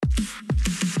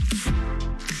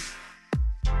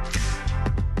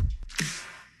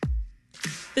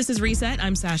This is Reset.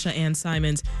 I'm Sasha Ann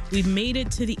Simons. We've made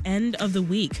it to the end of the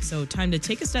week, so time to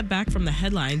take a step back from the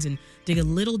headlines and dig a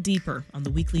little deeper on the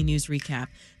weekly news recap.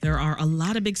 There are a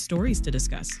lot of big stories to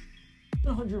discuss.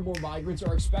 100 more migrants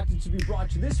are expected to be brought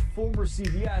to this former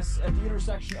CVS at the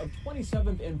intersection of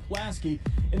 27th and Pulaski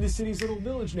in the city's Little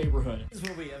Village neighborhood. This is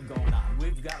what we have going on.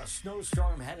 We've got a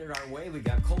snowstorm headed our way. We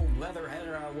got cold weather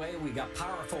headed our way. We got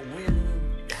powerful wind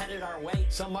headed our way.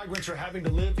 Some migrants are having to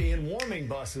live in warming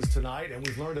buses tonight, and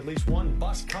we've learned at least one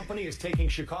bus company is taking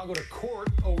Chicago to court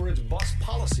over its bus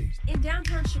policies. In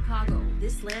downtown Chicago,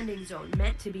 this landing zone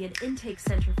meant to be an intake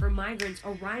center for migrants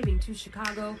arriving to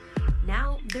Chicago.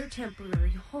 Now they're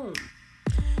temporary home.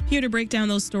 Here to break down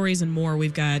those stories and more,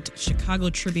 we've got Chicago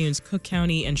Tribune's Cook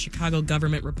County and Chicago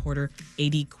government reporter,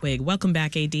 A.D. Quigg. Welcome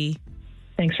back, A.D.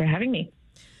 Thanks for having me.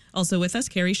 Also with us,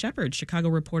 Carrie Shepard, Chicago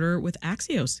reporter with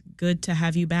Axios. Good to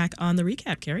have you back on the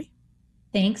recap, Carrie.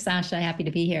 Thanks, Sasha. Happy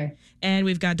to be here. And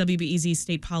we've got WBEZ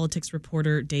state politics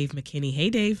reporter Dave McKinney. Hey,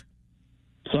 Dave.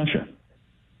 Sasha.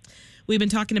 We've been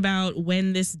talking about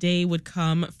when this day would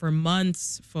come for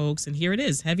months, folks, and here it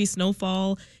is. Heavy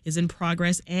snowfall is in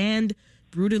progress and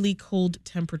brutally cold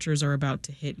temperatures are about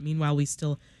to hit. Meanwhile, we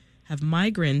still have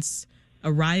migrants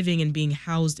arriving and being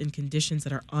housed in conditions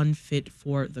that are unfit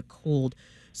for the cold.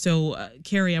 So,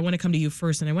 Carrie, I want to come to you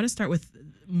first, and I want to start with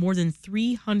more than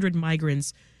 300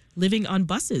 migrants living on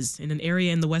buses in an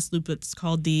area in the West Loop that's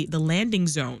called the landing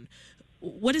zone.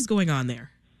 What is going on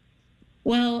there?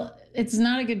 Well, it's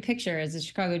not a good picture, as the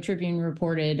Chicago Tribune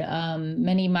reported.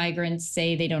 Many migrants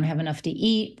say they don't have enough to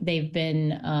eat. They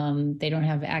don't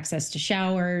have access to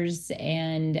showers.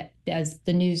 And as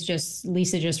the news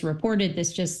Lisa just reported,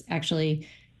 this just actually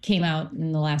came out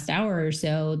in the last hour or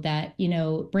so that,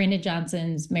 Mayor Brandon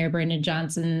Johnson,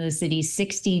 the city's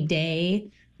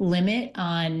 60-day limit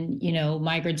on,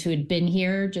 migrants who had been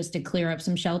here just to clear up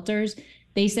some shelters.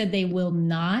 They said they will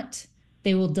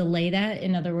delay that.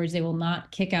 In other words, they will not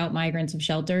kick out migrants of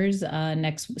shelters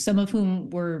some of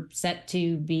whom were set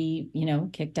to be,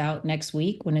 kicked out next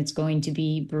week when it's going to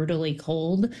be brutally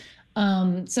cold.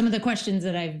 Some of the questions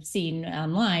that I've seen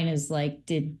online is like,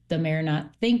 did the mayor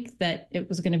not think that it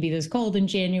was going to be this cold in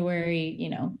January?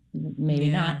 Maybe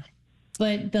not.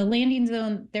 But the landing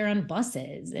zone, they're on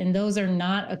buses, and those are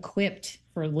not equipped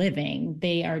for living.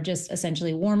 They are just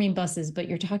essentially warming buses, but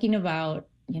you're talking about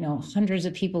hundreds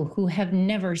of people who have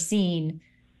never seen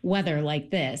weather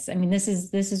like this. I mean, this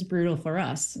is brutal for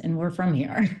us, and we're from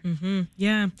here. Mm-hmm.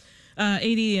 Yeah. AD,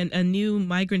 a new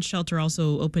migrant shelter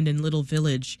also opened in Little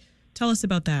Village. Tell us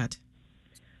about that.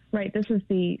 Right. This is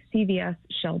the CVS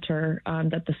shelter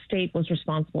that the state was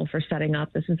responsible for setting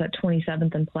up. This is at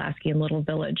 27th and Pulaski in Little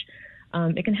Village.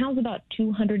 It can house about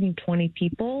 220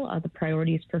 people. The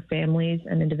priority is for families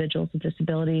and individuals with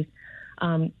disabilities.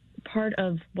 Part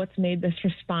of what's made this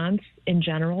response in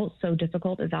general so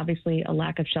difficult is obviously a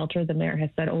lack of shelter. The mayor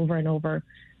has said over and over,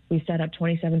 we set up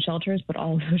 27 shelters, but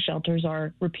all of those shelters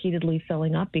are repeatedly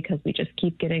filling up because we just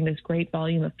keep getting this great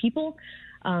volume of people.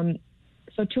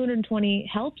 So 220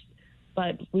 helps,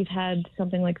 but we've had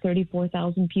something like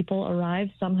 34,000 people arrive.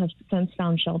 Some have since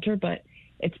found shelter, but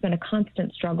it's been a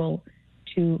constant struggle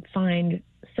to find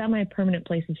semi-permanent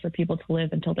places for people to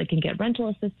live until they can get rental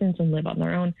assistance and live on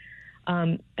their own.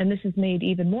 And this is made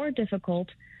even more difficult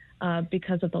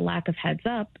because of the lack of heads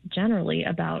up generally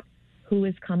about who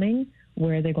is coming,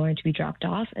 where they're going to be dropped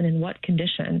off, and in what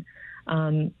condition.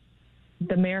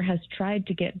 The mayor has tried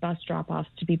to get bus drop-offs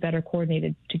to be better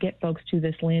coordinated to get folks to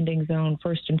this landing zone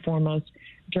first and foremost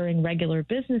during regular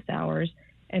business hours.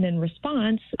 And in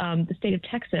response, the state of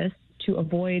Texas, to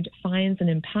avoid fines and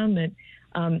impoundment,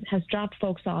 has dropped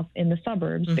folks off in the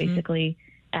suburbs, basically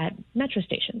at metro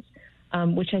stations.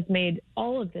 Which has made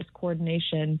all of this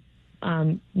coordination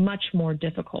much more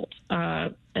difficult.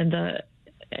 And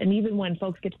even when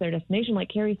folks get to their destination, like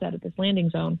Carrie said, at this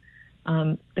landing zone,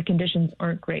 the conditions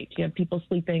aren't great. You have people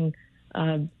sleeping,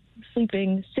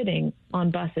 sitting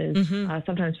on buses,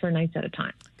 sometimes for nights at a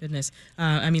time. Goodness.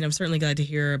 I'm certainly glad to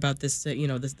hear about this,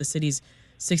 the city's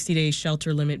 60-day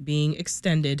shelter limit being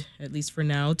extended, at least for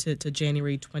now, to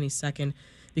January 22nd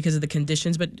because of the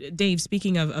conditions. But Dave,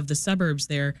 speaking of the suburbs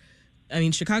there,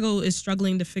 Chicago is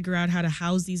struggling to figure out how to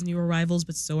house these new arrivals,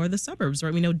 but so are the suburbs,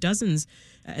 right? We know dozens,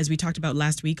 as we talked about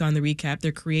last week on the recap,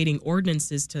 they're creating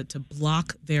ordinances to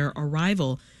block their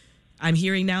arrival. I'm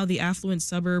hearing now the affluent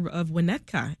suburb of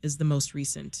Winnetka is the most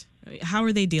recent. How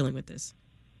are they dealing with this?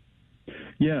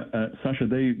 Yeah, Sasha,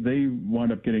 they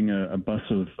wound up getting a bus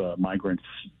of migrants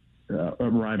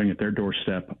arriving at their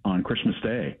doorstep on Christmas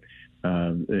Day.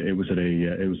 It was at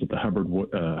the Hubbard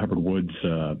Woods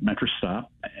metro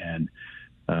stop, and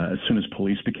as soon as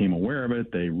police became aware of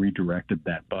it, they redirected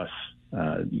that bus,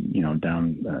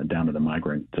 down to the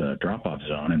migrant drop-off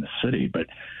zone in the city. But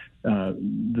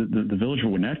the village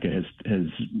of Winnetka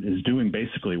is doing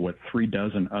basically what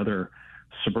 36 other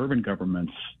suburban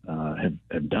governments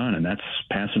have done, and that's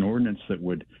pass an ordinance that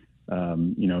would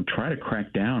try to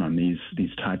crack down on these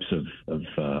types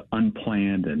of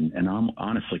unplanned and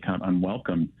honestly kind of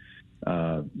unwelcome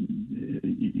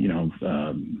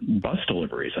bus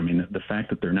deliveries. I mean, the fact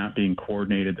that they're not being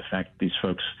coordinated, the fact that these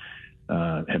folks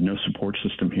have no support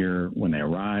system here when they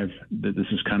arrive, this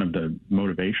is kind of the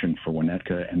motivation for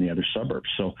Winnetka and the other suburbs.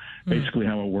 So basically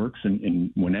how it works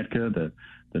in Winnetka,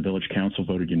 the village council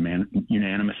voted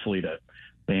unanimously to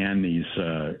ban these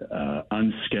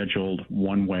unscheduled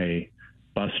one-way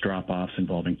bus drop-offs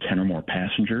involving 10 or more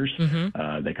passengers.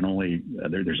 They can only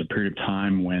there's a period of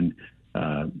time when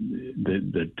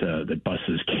that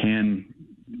buses can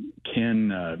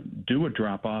do a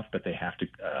drop-off, but they have to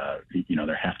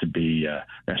there has to be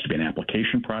an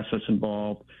application process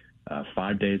involved.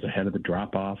 5 days ahead of the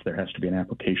drop-off, there has to be an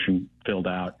application filled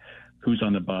out. Who's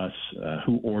on the bus?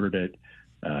 Who ordered it?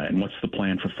 And what's the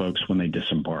plan for folks when they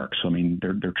disembark? So, I mean,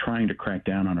 they're trying to crack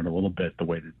down on it a little bit the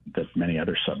way that many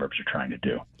other suburbs are trying to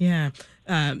do. Yeah.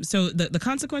 So the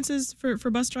consequences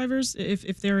for bus drivers,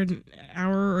 if they're an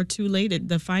hour or two late,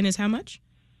 the fine is how much?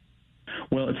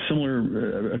 Well, it's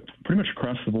similar pretty much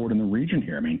across the board in the region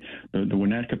here. I mean, the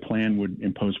Winnetka plan would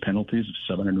impose penalties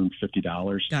of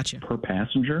 $750 per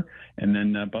passenger, and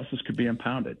then buses could be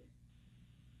impounded.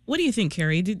 What do you think,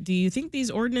 Carrie? Do you think these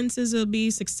ordinances will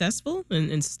be successful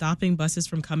in stopping buses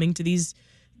from coming to these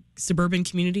suburban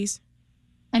communities?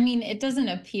 I mean, it doesn't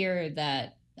appear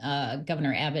that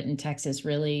Governor Abbott in Texas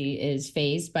really is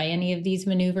fazed by any of these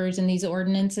maneuvers and these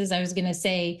ordinances. I was going to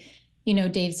say,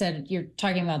 Dave said you're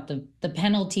talking about the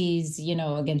penalties,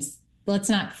 against. Let's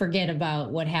not forget about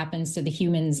what happens to the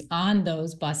humans on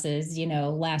those buses.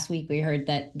 Last week we heard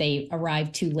that they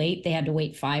arrived too late. They had to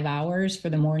wait 5 hours for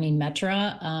the morning metro.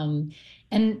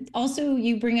 And also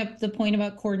you bring up the point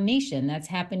about coordination. That's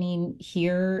happening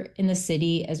here in the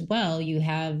city as well. You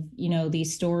have,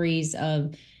 these stories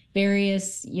of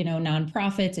various,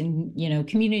 nonprofits and,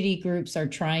 community groups are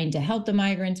trying to help the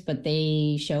migrants, but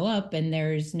they show up and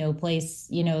there's no place,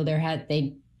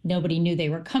 nobody knew they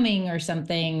were coming or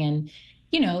something. And,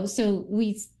 so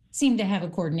we seem to have a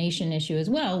coordination issue as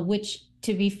well, which,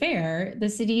 to be fair, the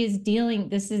city is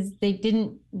they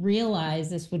didn't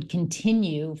realize this would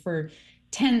continue for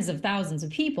tens of thousands of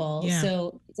people. Yeah.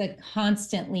 So it's a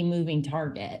constantly moving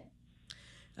target.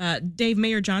 Dave,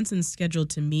 Mayor Johnson's scheduled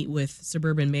to meet with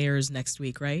suburban mayors next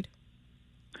week, right?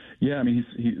 Yeah, I mean,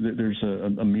 there's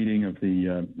a meeting of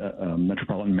the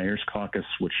Metropolitan Mayor's Caucus,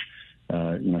 which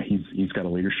he's got a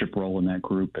leadership role in that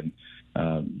group, and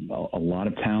a lot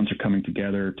of towns are coming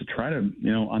together to try to,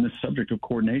 on this subject of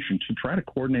coordination, to try to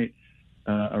coordinate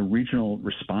a regional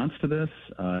response to this,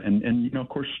 and of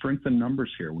course, strengthen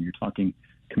numbers here. When you're talking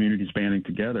communities banding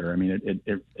together, I mean,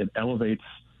 it elevates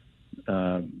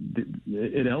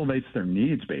their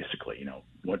needs, basically.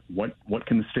 What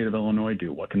can the state of Illinois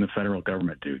do? What can the federal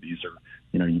government do? These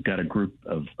are, you've got a group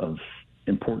of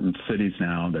important cities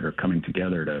now that are coming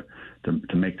together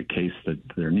to make the case that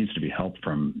there needs to be help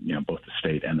from both the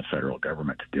state and the federal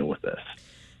government to deal with this.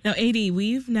 Now, AD,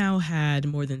 we've now had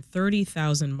more than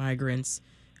 30,000 migrants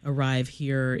arrive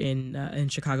here in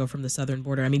Chicago from the southern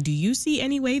border. I mean, do you see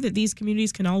any way that these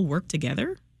communities can all work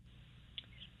together?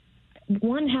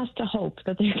 One has to hope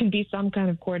that there can be some kind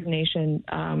of coordination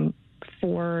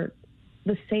for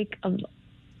the sake of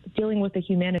dealing with the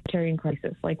humanitarian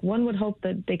crisis. Like, one would hope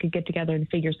that they could get together and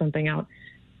figure something out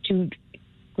to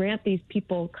grant these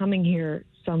people coming here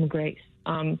some grace.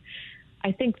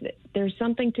 I think that there's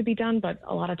something to be done, but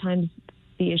a lot of times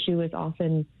the issue is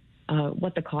often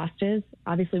what the cost is.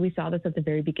 Obviously, we saw this at the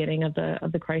very beginning of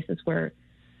the crisis, where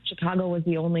Chicago was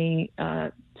the only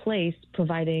place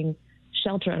providing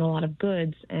shelter and a lot of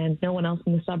goods, and no one else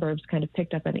in the suburbs kind of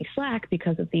picked up any slack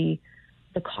because of the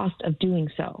cost of doing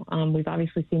so. We've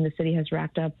obviously seen the city has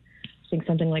racked up, I think,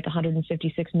 something like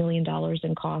 $156 million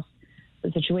in costs.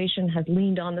 The situation has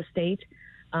leaned on the state,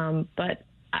 but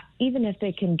even if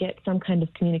they can get some kind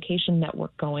of communication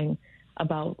network going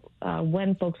about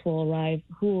when folks will arrive,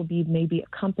 who will be maybe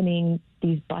accompanying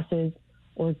these buses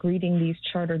or greeting these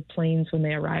chartered planes when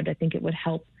they arrived, I think it would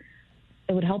help.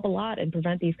 It would help a lot and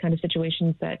prevent these kind of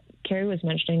situations that Carrie was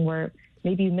mentioning, where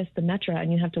maybe you miss the metro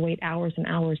and you have to wait hours and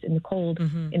hours in the cold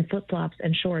in flip-flops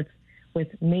and shorts with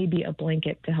maybe a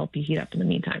blanket to help you heat up in the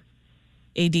meantime.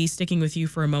 AD, sticking with you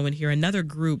for a moment here, another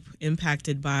group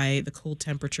impacted by the cold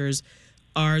temperatures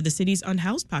are the city's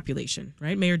unhoused population,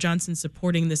 right? Mayor Johnson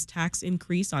supporting this tax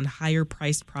increase on higher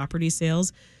priced property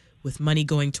sales with money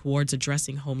going towards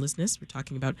addressing homelessness. We're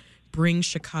talking about Bring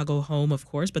Chicago Home, of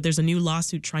course, but there's a new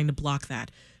lawsuit trying to block that.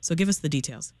 So give us the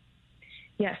details.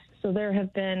 Yes. So there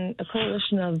have been a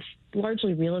coalition of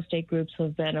largely real estate groups who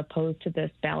have been opposed to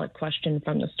this ballot question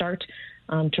from the start.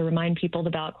 To remind people, the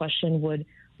ballot question would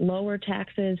lower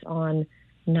taxes on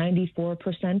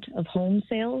 94% of home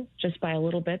sales just by a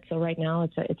little bit. So right now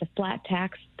it's a flat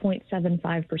tax,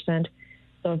 0.75%.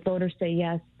 So if voters say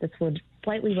yes, this would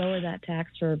slightly lower that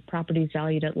tax for properties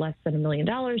valued at less than $1 million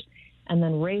and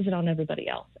then raise it on everybody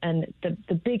else. And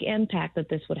the big impact that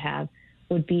this would have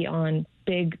would be on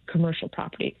big commercial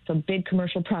property. So big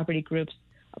commercial property groups,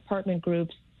 apartment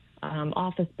groups,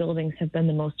 office buildings have been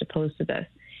the most opposed to this.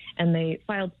 And they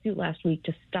filed suit last week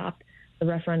to stop the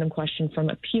referendum question from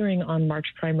appearing on March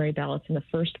primary ballots in the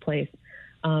first place.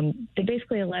 They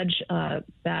basically allege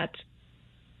that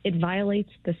it violates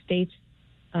the state's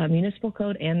municipal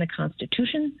code and the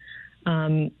Constitution.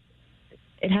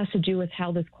 It has to do with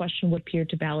how this question would appear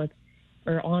to ballots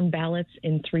or on ballots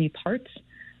in 3 parts.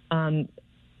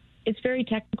 It's very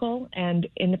technical, and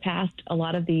in the past, a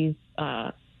lot of these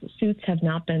suits have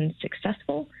not been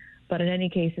successful. But in any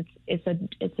case, it's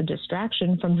a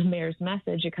distraction from the mayor's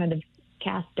message. It kind of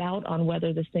casts doubt on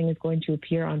whether this thing is going to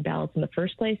appear on ballots in the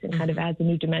first place, and kind of adds a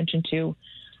new dimension to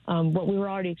what we were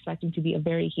already expecting to be a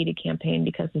very heated campaign,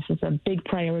 because this is a big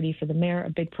priority for the mayor, a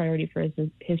big priority for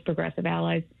his progressive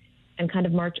allies, and kind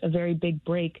of marked a very big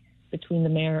break between the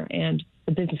mayor and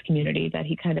the business community that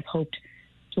he kind of hoped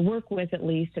to work with at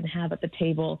least and have at the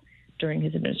table during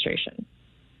his administration.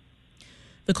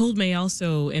 The cold may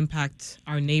also impact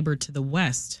our neighbor to the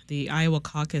west. The Iowa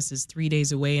caucus is 3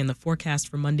 days away, and the forecast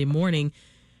for Monday morning,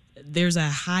 there's a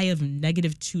high of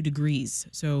 -2 degrees.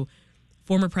 So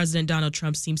former President Donald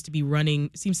Trump seems to be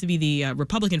the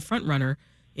Republican frontrunner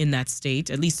in that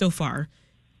state, at least so far.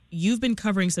 You've been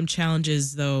covering some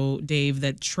challenges, though, Dave,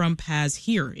 that Trump has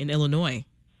here in Illinois.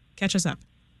 Catch us up.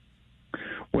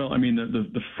 Well, I mean,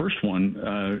 the first one,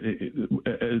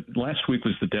 last week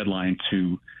was the deadline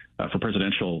for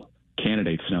presidential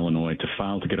candidates in Illinois to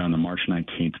file to get on the March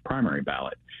 19th primary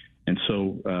ballot. And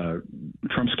so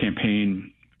Trump's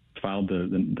campaign filed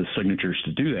the signatures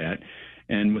to do that.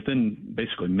 And within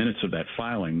basically minutes of that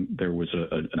filing, there was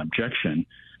an objection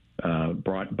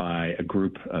brought by a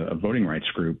group, a voting rights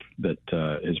group that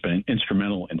has been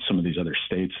instrumental in some of these other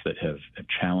states that have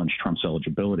challenged Trump's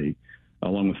eligibility,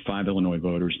 along with 5 Illinois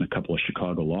voters and a couple of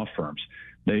Chicago law firms.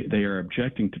 They are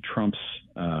objecting to Trump's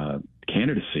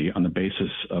candidacy on the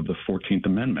basis of the 14th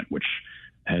Amendment, which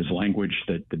has language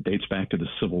that dates back to the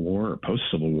Civil War or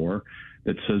post-Civil War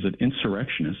that says that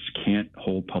insurrectionists can't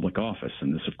hold public office.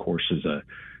 And this, of course, is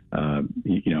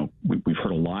we've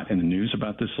heard a lot in the news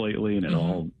about this lately, and it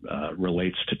all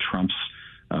relates to Trump's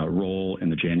role in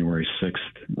the January 6th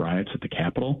riots at the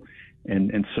Capitol.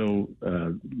 And so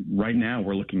right now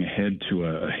we're looking ahead to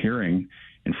a hearing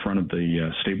in front of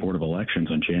the State Board of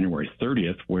Elections on January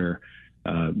 30th, where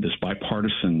this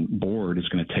bipartisan board is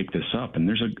going to take this up. And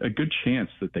there's a good chance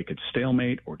that they could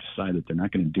stalemate or decide that they're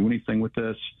not going to do anything with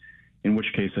this, in which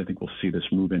case I think we'll see this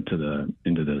move into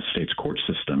the state's court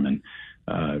system. And,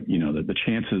 the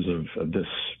chances of this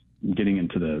getting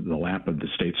into the lap of the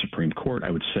state Supreme Court, I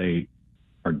would say,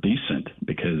 are decent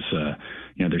because,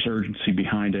 there's urgency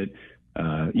behind it.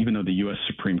 Even though the U.S.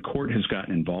 Supreme Court has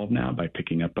gotten involved now by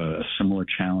picking up a similar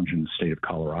challenge in the state of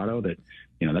Colorado,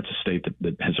 that's a state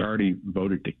that has already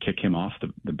voted to kick him off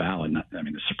the ballot.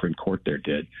 The Supreme Court there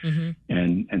did. Mm-hmm.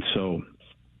 And so,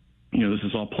 this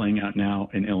is all playing out now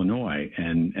in Illinois,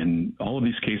 and all of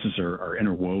these cases are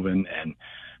interwoven, and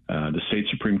the state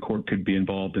Supreme Court could be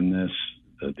involved in this.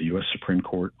 The U.S. Supreme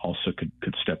Court also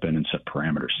could step in and set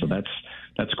parameters. So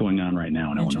that's going on right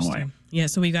now in Illinois. Yeah,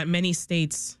 so we've got many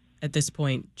states at this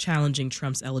point challenging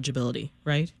Trump's eligibility,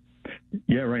 right?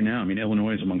 Yeah, right now.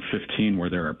 Illinois is among 15 where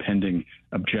there are pending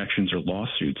objections or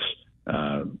lawsuits,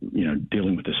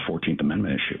 dealing with this 14th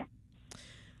Amendment issue.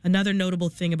 Another notable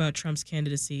thing about Trump's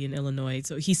candidacy in Illinois,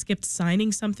 so he skipped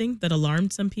signing something that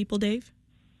alarmed some people, Dave?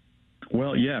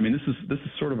 Well, yeah, this is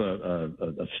sort of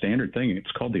a standard thing.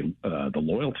 It's called the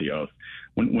loyalty oath.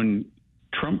 When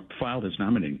Trump filed his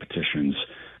nominating petitions,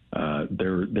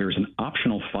 there's an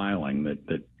optional filing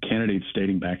that candidates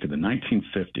dating back to the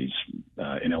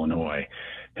 1950s in Illinois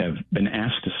have been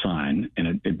asked to sign,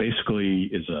 and it basically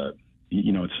is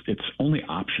it's only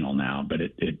optional now, but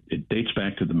it dates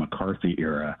back to the McCarthy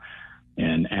era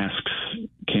and asks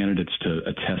candidates to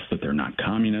attest that they're not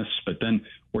communists. But then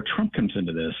where Trump comes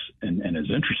into this and is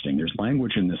interesting, there's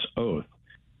language in this oath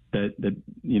that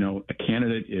a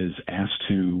candidate is asked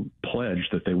to pledge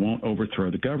that they won't overthrow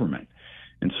the government.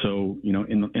 And so,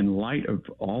 in light of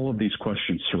all of these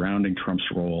questions surrounding Trump's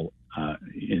role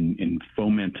in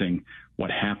fomenting what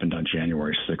happened on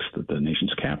January 6th at the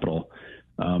nation's capital,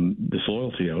 this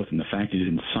loyalty oath and the fact he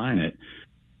didn't sign it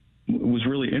was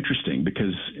really interesting,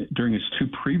 because during his two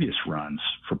previous runs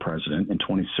for president in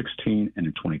 2016 and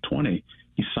in 2020,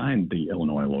 he signed the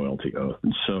Illinois loyalty oath.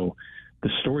 And so the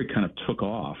story kind of took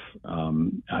off.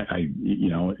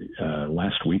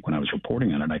 Last week when I was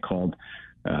reporting on it, I called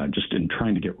just in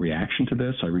trying to get reaction to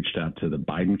this. I reached out to the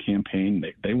Biden campaign.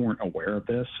 They weren't aware of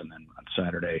this. And then on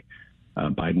Saturday,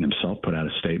 Biden himself put out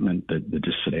a statement that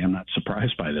just said, "Hey, I'm not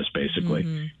surprised by this," basically.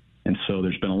 Mm-hmm. And so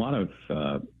there's been a lot of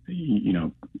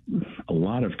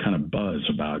kind of buzz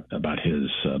about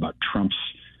Trump's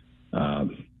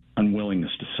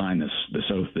unwillingness to sign this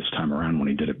oath this time around when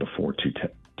he did it before two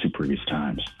previous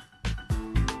times.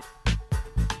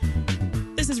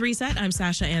 This is Reset. I'm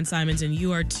Sasha Ann Simons, and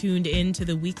you are tuned in to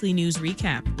the weekly news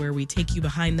recap, where we take you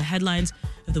behind the headlines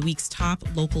of the week's top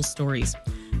local stories.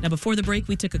 Now, before the break,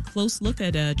 we took a close look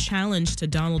at a challenge to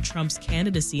Donald Trump's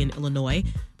candidacy in Illinois,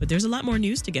 but there's a lot more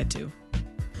news to get to.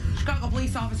 Chicago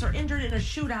police officer injured in a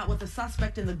shootout with a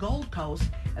suspect in the Gold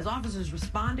Coast as officers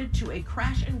responded to a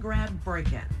crash-and-grab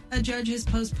break-in. A judge has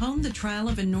postponed the trial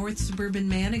of a North suburban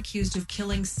man accused of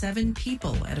killing 7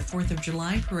 people at a 4th of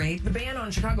July parade. The ban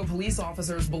on Chicago police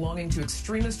officers belonging to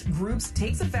extremist groups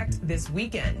takes effect this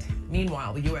weekend.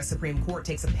 Meanwhile, the U.S. Supreme Court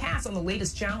takes a pass on the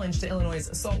latest challenge to Illinois'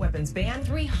 assault weapons ban.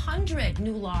 300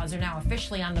 new laws are now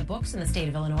officially on the books in the state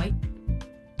of Illinois.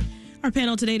 Our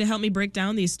panel today to help me break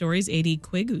down these stories: A.D.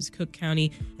 Quigg, who's Cook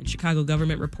County and Chicago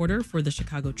government reporter for the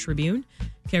Chicago Tribune;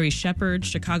 Carrie Shepard,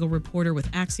 Chicago reporter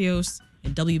with Axios;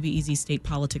 and WBEZ state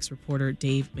politics reporter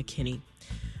Dave McKinney.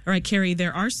 All right, Carrie,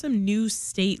 there are some new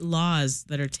state laws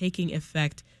that are taking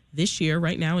effect this year,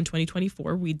 right now in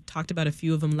 2024. We talked about a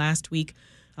few of them last week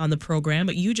on the program,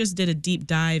 but you just did a deep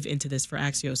dive into this for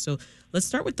Axios. So let's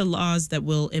start with the laws that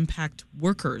will impact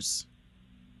workers.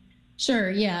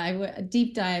 Sure. Yeah. I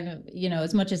deep dive,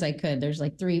 as much as I could. There's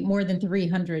like more than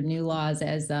 300 new laws,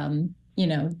 as,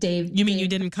 Dave. You mean you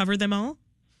didn't cover them all?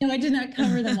 No, I did not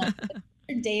cover them all.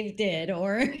 Dave did,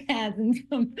 or has in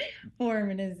some form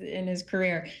in his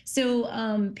career.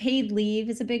 So paid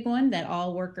leave is a big one, that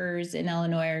all workers in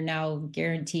Illinois are now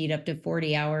guaranteed up to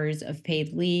 40 hours of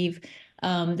paid leave.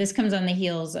 This comes on the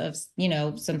heels of,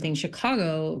 something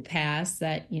Chicago passed,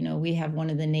 that, we have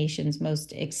one of the nation's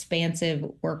most expansive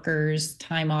workers'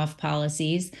 time off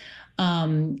policies,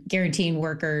 guaranteeing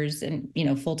workers and,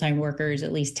 full-time workers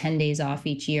at least 10 days off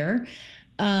each year.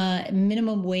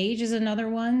 Minimum wage is another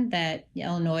one that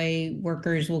Illinois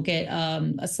workers will get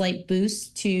a slight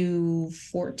boost to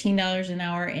 $14 an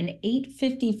hour and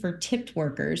 $8.50 for tipped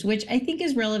workers, which I think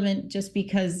is relevant just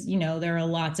because, there are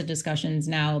lots of discussions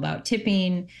now about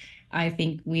tipping. I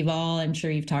think I'm sure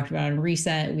you've talked about in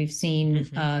Reset, we've seen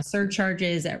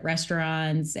surcharges at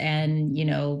restaurants and,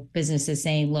 businesses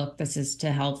saying, look, this is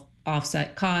to help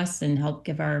offset costs and help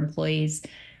give our employees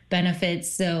benefits.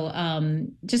 So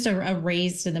just a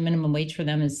raise to the minimum wage for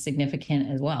them is significant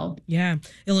as well. Yeah.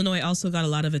 Illinois also got a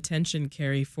lot of attention,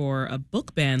 Carrie, for a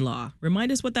book ban law.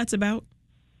 Remind us what that's about.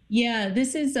 Yeah,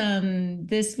 this is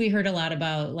this we heard a lot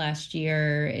about last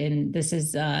year, and this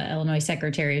is Illinois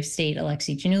Secretary of State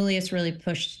Alexi Giannoulias really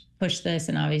pushed this,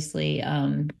 and obviously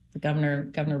the Governor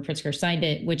Pritzker signed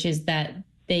it, which is that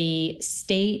the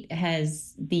state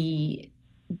has the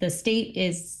state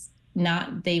is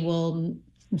not, they will,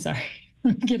 I'm sorry,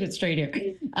 get it straight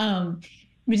here.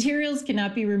 Materials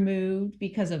cannot be removed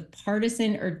because of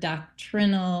partisan or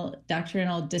doctrinal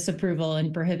disapproval,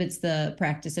 and prohibits the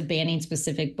practice of banning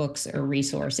specific books or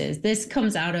resources. This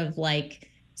comes out of,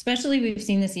 especially we've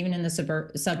seen this even in the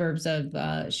suburbs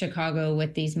of Chicago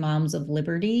with these moms of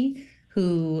liberty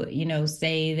who,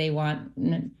 say they want,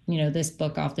 this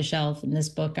book off the shelf and this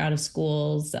book out of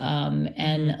schools,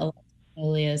 and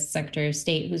Giannoulias, Secretary of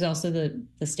State, who's also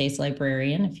the state's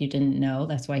librarian. If you didn't know,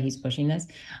 that's why he's pushing this.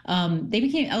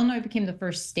 Illinois became the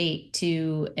first state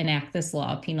to enact this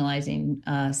law penalizing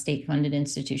state-funded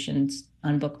institutions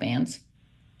on book bans.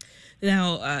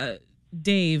 Now,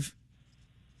 Dave,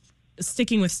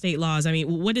 sticking with state laws,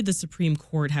 what did the Supreme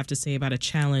Court have to say about a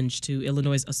challenge to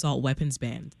Illinois' assault weapons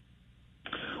ban?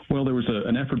 Well, there was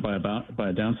an effort by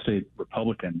a downstate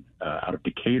Republican out of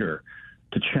Decatur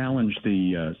to challenge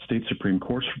the state Supreme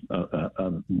Court's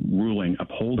ruling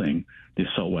upholding the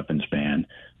assault weapons ban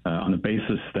on the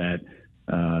basis that,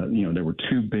 there were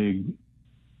two big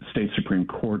state Supreme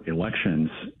Court elections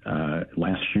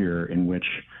last year in which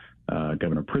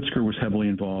Governor Pritzker was heavily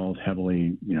involved,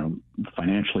 heavily,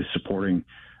 financially supporting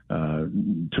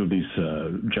two of these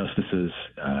justices,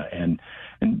 and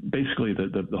basically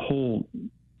the whole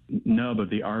nub of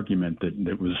the argument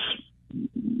that was,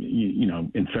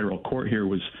 in federal court here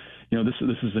was,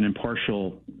 this is an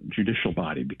impartial judicial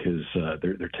body because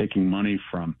they're taking money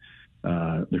from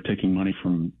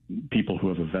people who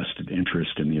have a vested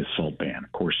interest in the assault ban.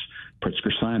 Of course,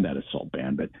 Pritzker signed that assault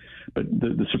ban, but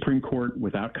the Supreme Court,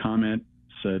 without comment,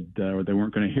 said they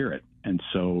weren't going to hear it, and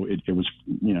so it was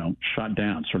shot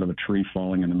down, sort of a tree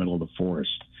falling in the middle of the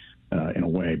forest, in a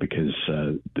way, because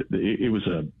it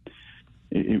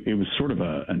was sort of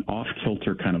an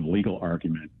off-kilter kind of legal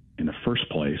argument in the first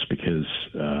place, because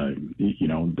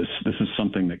this is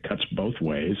something that cuts both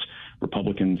ways.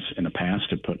 Republicans in the past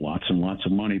have put lots and lots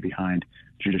of money behind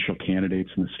judicial candidates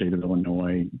in the state of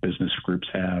Illinois. Business groups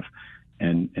have,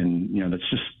 and that's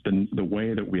just the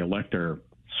way that we elect our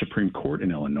Supreme Court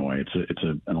in Illinois. It's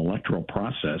an electoral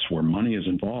process where money is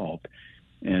involved,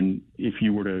 and if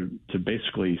you were to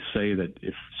basically say that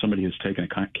if somebody has taken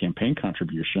a campaign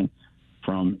contribution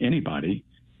from anybody,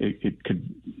 it could,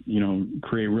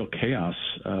 create real chaos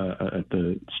at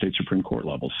the state Supreme Court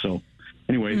level. So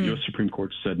anyway, the U.S. Supreme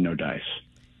Court said no dice.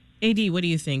 AD, what do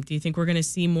you think? Do you think we're going to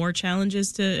see more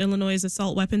challenges to Illinois'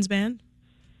 assault weapons ban?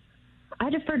 I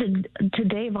defer to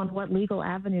Dave on what legal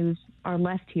avenues are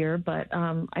left here, but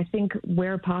I think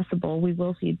where possible, we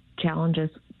will see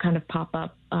challenges kind of pop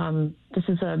up. This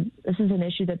is an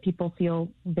issue that people feel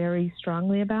very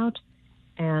strongly about,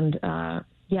 and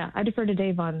I defer to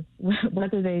Dave on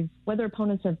whether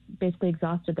opponents have basically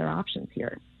exhausted their options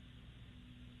here.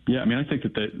 Yeah, I mean, I think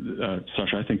that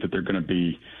Sasha, I think that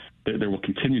there will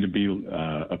continue to be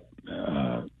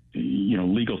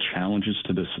legal challenges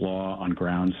to this law on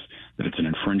grounds that it's an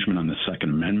infringement on the Second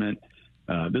Amendment.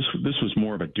 This was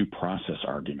more of a due process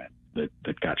argument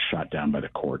that got shot down by the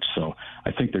courts. So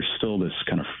I think there's still this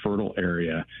kind of fertile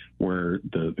area where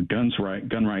the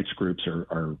gun rights groups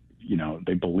are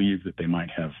they believe that they might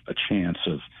have a chance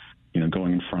of,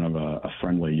 going in front of a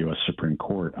friendly U.S. Supreme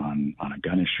Court on a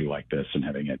gun issue like this and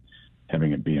having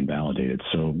it be invalidated.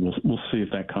 So we'll see if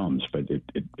that comes, but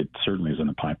it certainly is in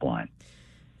the pipeline.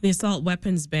 The assault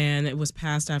weapons ban, it was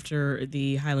passed after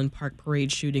the Highland Park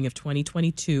parade shooting of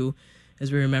 2022.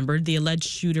 As we remembered, the alleged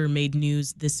shooter made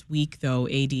news this week, though.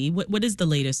 AD, what is the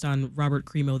latest on Robert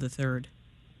Crimo III?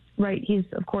 Right. He's,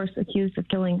 of course, accused of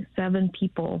killing 7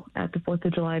 people at the 4th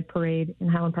of July parade in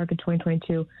Highland Park in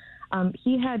 2022.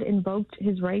 He had invoked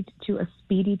his right to a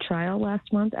speedy trial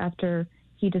last month after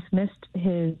he dismissed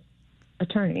his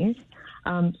attorneys.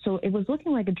 So it was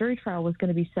looking like a jury trial was going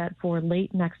to be set for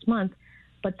late next month,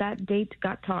 but that date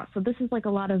got tossed. So this is like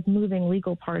a lot of moving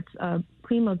legal parts.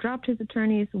 Crimo dropped his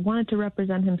attorneys, wanted to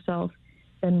represent himself,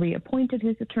 then reappointed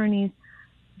his attorneys.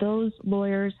 Those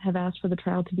lawyers have asked for the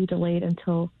trial to be delayed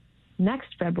until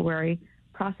next February.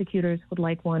 Prosecutors would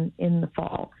like one in the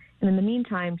fall. And in the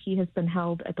meantime, he has been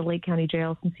held at the Lake County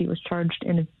Jail since he was charged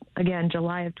in, again,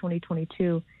 July of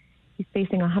 2022. He's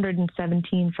facing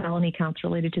 117 felony counts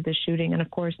related to this shooting. And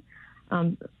of course,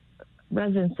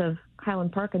 residents of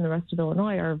Highland Park and the rest of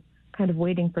Illinois are kind of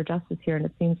waiting for justice here, and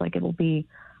it seems like it will be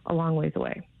a long ways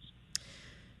away.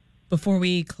 Before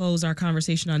we close our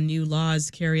conversation on new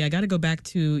laws, Carrie, I got to go back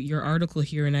to your article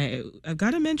here, and I've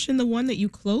got to mention the one that you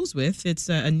close with. It's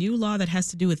a new law that has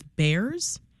to do with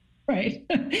bears. Right.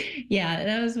 Yeah,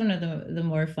 that was one of the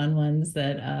more fun ones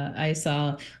that I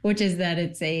saw, which is that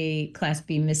it's a Class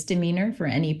B misdemeanor for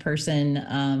any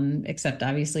person, except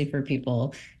obviously for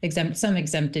people, some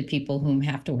exempted people whom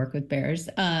have to work with bears,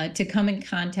 to come in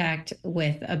contact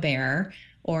with a bear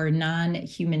or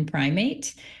non-human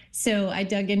primate. So I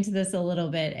dug into this a little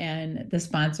bit, and the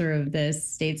sponsor of this,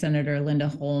 State Senator Linda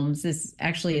Holmes, this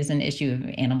actually is an issue of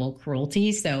animal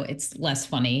cruelty, so it's less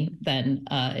funny than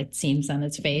it seems on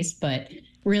its face, but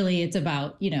really it's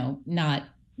about, not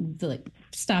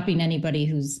stopping anybody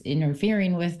who's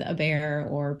interfering with a bear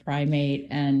or primate,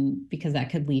 and because that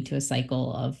could lead to a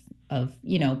cycle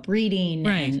of breeding.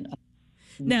 Right. And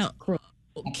now,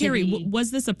 Carrie, was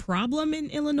this a problem in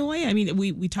Illinois? I mean,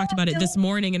 we talked about it this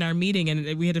morning in our meeting,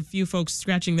 and we had a few folks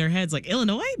scratching their heads like,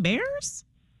 Illinois, bears?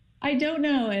 I don't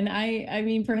know. And I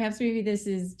mean, perhaps maybe this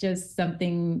is just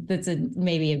something that's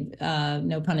maybe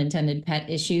no pun intended, pet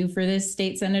issue for this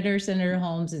state senator. Senator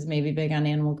Holmes is maybe big on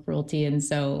animal cruelty. And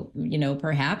so,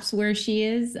 perhaps where she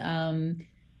is,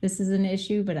 this is an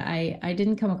issue, but I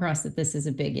didn't come across that this is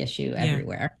a big issue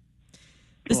everywhere.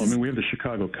 Well, we have the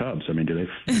Chicago Cubs. I mean, do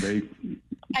they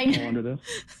fall under this?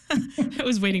 I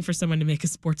was waiting for someone to make a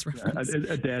sports reference.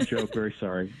 A dad joke. Very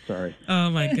sorry. Oh,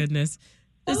 my goodness.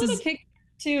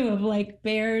 too, of like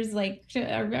bears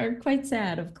are quite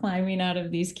sad of climbing out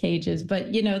of these cages.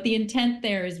 But, the intent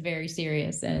there is very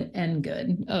serious and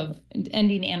good of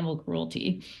ending animal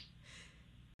cruelty.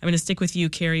 I'm going to stick with you,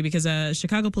 Carrie, because a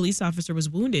Chicago police officer was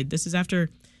wounded. This is after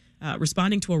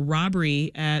responding to a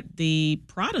robbery at the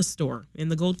Prada store in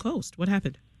the Gold Coast. What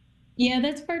happened? Yeah,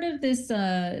 that's part of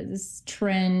this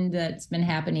trend that's been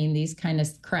happening, these kind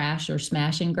of crash or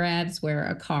smash and grabs where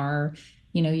a car,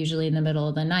 usually in the middle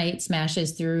of the night,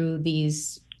 smashes through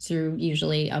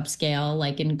usually upscale,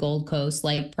 like in Gold Coast,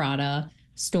 like Prada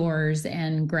stores,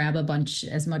 and grab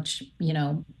as much,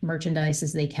 merchandise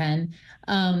as they can.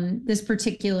 This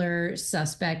particular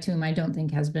suspect, whom I don't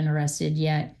think has been arrested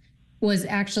yet, was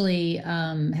actually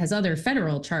has other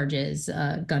federal charges,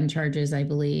 gun charges, I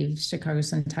believe. Chicago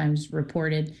Sun-Times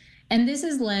reported, and this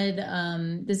has led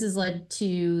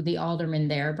to the alderman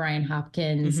there, Brian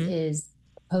Hopkins, is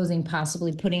proposing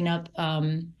possibly putting up.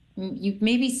 You've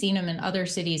maybe seen them in other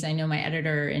cities. I know my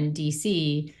editor in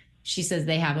D.C., she says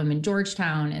they have them in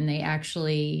Georgetown, and they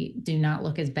actually do not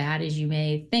look as bad as you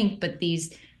may think. But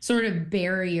these sort of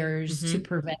barriers to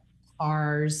prevent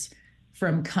cars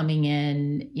from coming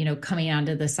in, coming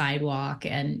onto the sidewalk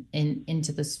and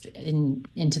into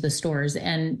the stores.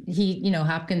 And he,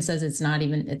 Hopkins says it's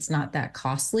not that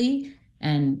costly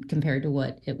and compared to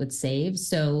what it would save.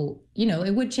 So,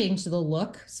 it would change the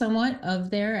look somewhat of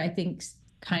there, I think,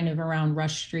 kind of around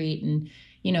Rush Street. And,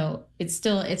 it's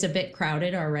a bit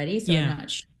crowded already. So I'm not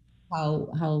sure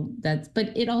how that's,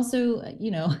 but it also,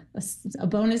 a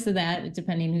bonus of that,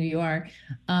 depending who you are,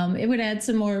 it would add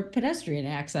some more pedestrian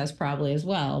access probably as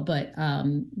well. But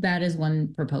that is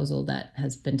one proposal that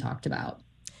has been talked about.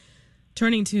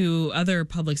 Turning to other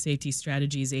public safety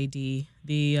strategies, AD,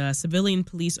 the Civilian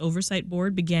Police Oversight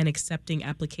Board began accepting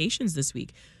applications this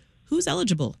week. Who's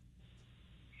eligible?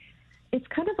 It's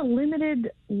kind of a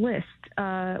limited list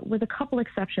with a couple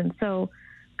exceptions. So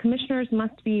commissioners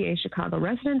must be a Chicago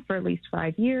resident for at least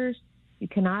 5 years. You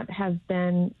cannot have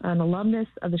been an alumnus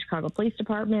of the Chicago Police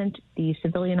Department, the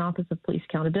Civilian Office of Police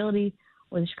Accountability,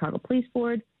 or the Chicago Police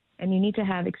Board. And you need to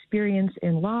have experience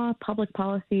in law, public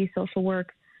policy, social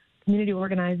work, community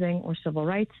organizing, or civil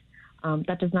rights.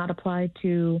 That does not apply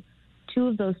to two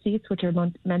of those seats, which are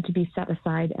meant to be set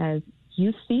aside as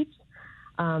youth seats.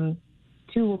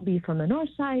 Two will be from the north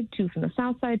side, two from the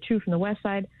south side, two from the west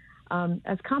side.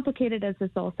 As complicated as this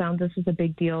all sounds, this is a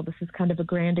big deal. This is kind of a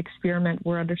grand experiment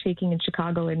we're undertaking in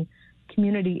Chicago in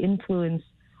community influence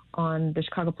on the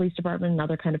Chicago Police Department and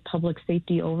other kind of public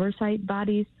safety oversight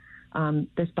bodies.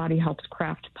 This body helps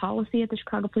craft policy at the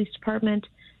Chicago Police Department,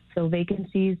 so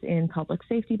vacancies in public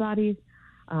safety bodies.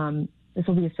 This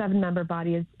will be a 7-member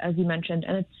body, as you mentioned,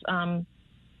 and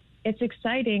it's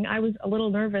exciting. I was a little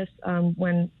nervous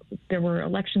when there were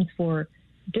elections for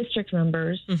district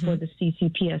members for the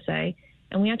CCPSA,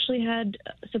 and we actually had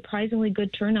surprisingly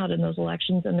good turnout in those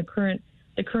elections. And the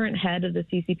current head of the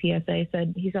CCPSA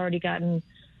said he's already gotten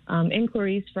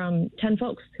inquiries from 10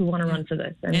 folks who want to run for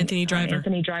this. And Anthony Driver.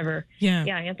 Anthony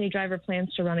Driver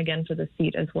plans to run again for the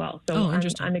seat as well. So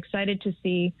I'm excited to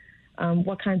see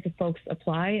what kinds of folks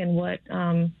apply and what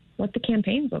the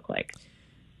campaigns look like.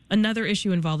 Another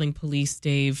issue involving police,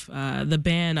 Dave, the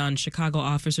ban on Chicago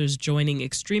officers joining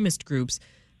extremist groups,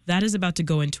 that is about to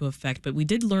go into effect. But we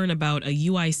did learn about a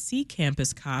UIC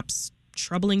campus cop's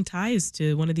troubling ties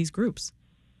to one of these groups.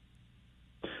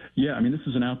 Yeah, I mean, this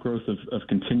is an outgrowth of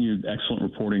continued excellent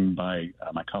reporting by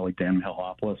my colleague Dan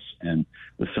Helopoulos and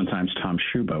the Sun-Times' Tom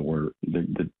Schuba, where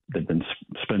they've been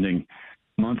spending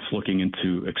months looking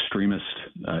into extremist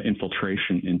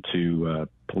infiltration into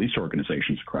police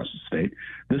organizations across the state.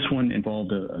 This one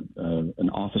involved an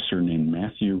officer named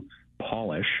Matthew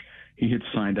Polish. He had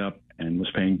signed up and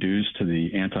was paying dues to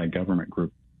the anti-government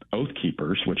group Oath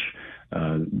Keepers, which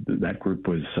that group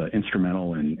was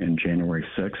instrumental in January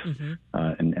 6th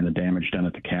and the damage done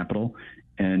at the Capitol.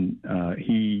 And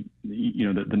the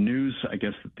news, I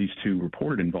guess, that these two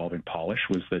reported involving Polish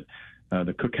was that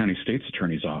the Cook County State's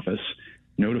Attorney's Office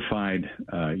notified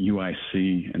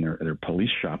UIC and their police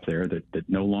shop there that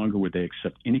no longer would they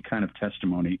accept any kind of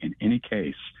testimony in any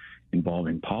case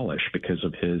involving Polish because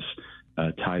of his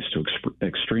ties to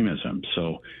extremism.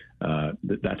 So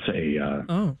that's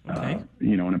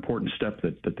an important step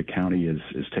that the county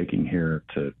is taking here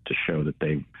to show that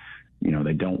they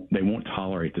won't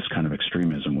tolerate this kind of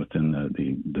extremism within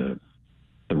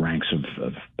the ranks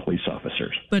of police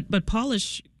officers. But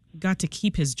Polish got to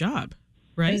keep his job,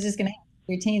 right? I was just going to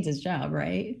retains his job,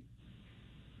 right?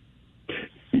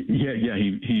 Yeah.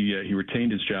 He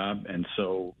retained his job, and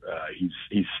so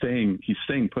he's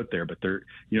staying put there. But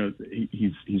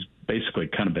he's basically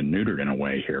kind of been neutered in a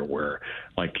way here, where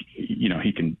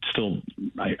he can still,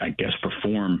 I guess,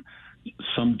 perform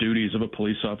some duties of a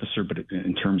police officer, but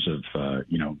in terms of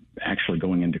actually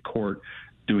going into court,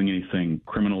 doing anything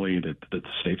criminally that the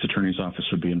state's attorney's office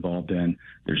would be involved in,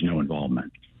 there's no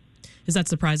involvement. Is that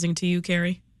surprising to you,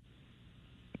 Carrie?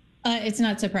 It's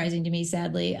not surprising to me,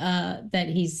 sadly, that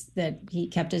he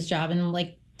kept his job. And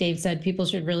like Dave said, people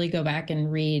should really go back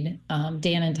and read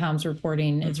Dan and Tom's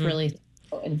reporting. It's really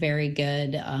very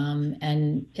good,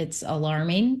 and it's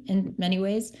alarming in many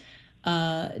ways.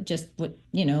 Just what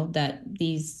that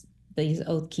these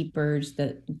oath keepers,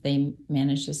 that they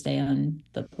managed to stay on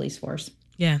the police force.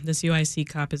 Yeah, this UIC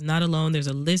cop is not alone. There's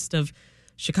a list of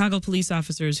Chicago police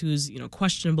officers whose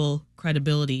questionable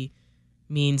credibility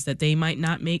means that they might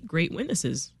not make great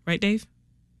witnesses, right, Dave?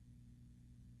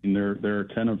 And there are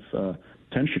 10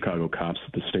 Chicago cops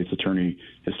that the state's attorney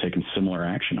has taken similar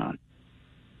action on.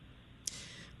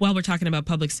 While we're talking about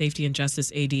public safety and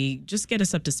justice, AD, just get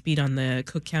us up to speed on the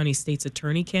Cook County state's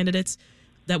attorney candidates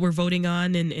that we're voting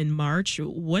on in March.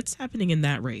 What's happening in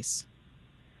that race?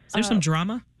 Is there some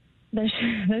drama? There's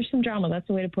some drama. That's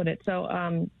the way to put it.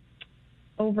 So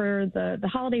over the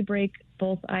holiday break,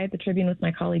 both I at the Tribune with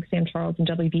my colleague Sam Charles and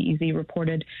WBEZ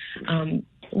reported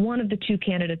one of the two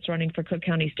candidates running for Cook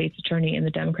County state's attorney in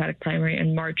the Democratic primary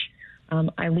in March,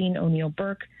 Eileen O'Neill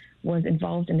Burke, was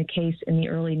involved in the case in the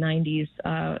early 90s.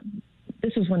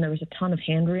 This was when there was a ton of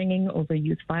hand-wringing over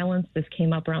youth violence. This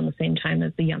came up around the same time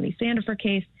as the Yummy Sandifer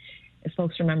case, if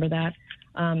folks remember that.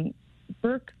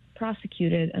 Burke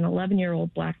prosecuted an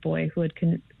 11-year-old black boy who had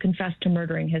confessed to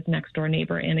murdering his next-door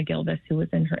neighbor, Anna Gilvis, who was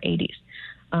in her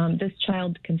 80s. This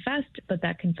child confessed, but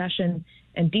that confession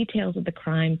and details of the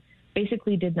crime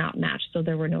basically did not match. So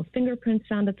there were no fingerprints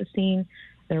found at the scene.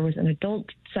 There was an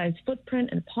adult-sized footprint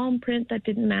and palm print that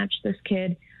didn't match this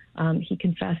kid. He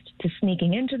confessed to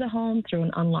sneaking into the home through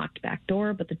an unlocked back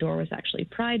door, but the door was actually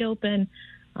pried open.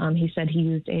 He said he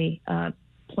used a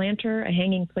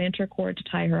hanging planter cord to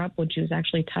tie her up when she was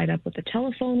actually tied up with a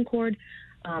telephone cord.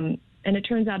 And it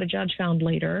turns out a judge found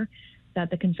later that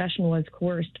the confession was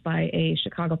coerced by a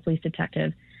Chicago police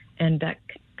detective, and that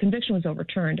conviction was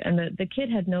overturned. And the kid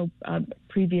had no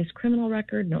previous criminal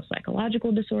record, no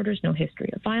psychological disorders, no history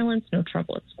of violence, no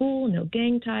trouble at school, no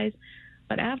gang ties.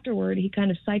 But afterward, he kind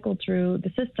of cycled through the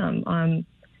system,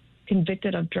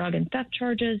 convicted of drug and theft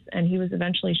charges, and he was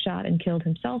eventually shot and killed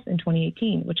himself in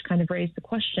 2018, which kind of raised the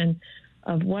question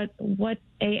of what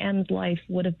AM's life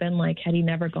would have been like had he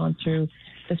never gone through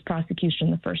this prosecution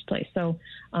in the first place. So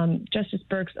Justice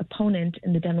Burke's opponent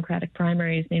in the Democratic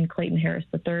primaries, named Clayton Harris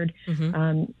III,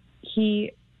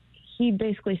 he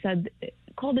basically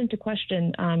called into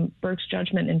question Burke's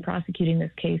judgment in prosecuting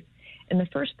this case in the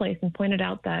first place, and pointed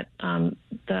out that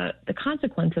the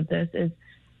consequence of this is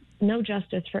no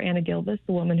justice for Anna Gilvis,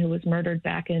 the woman who was murdered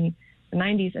back in the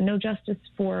 90s, and no justice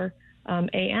for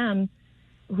AM,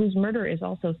 whose murder is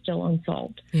also still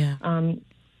unsolved. Yeah.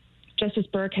 Justice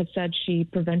Burke had said she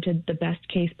prevented the best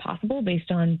case possible based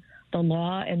on the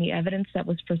law and the evidence that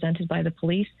was presented by the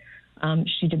police.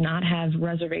 She did not have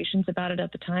reservations about it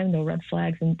at the time, no red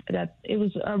flags, and that it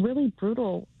was a really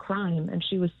brutal crime, and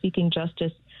she was seeking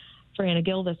justice for Anna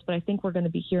Gilvis. But I think we're going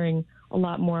to be hearing a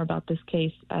lot more about this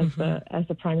case as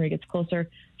the primary gets closer.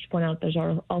 I should point out there's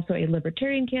also a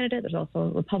Libertarian candidate. There's also a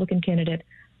Republican candidate,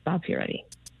 Bob Fioretti.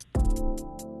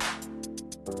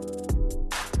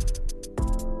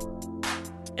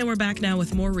 And we're back now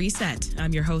with more Reset.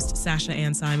 I'm your host, Sasha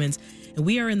Ann Simons, and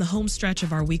we are in the home stretch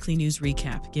of our weekly news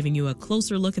recap, giving you a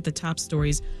closer look at the top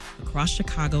stories across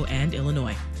Chicago and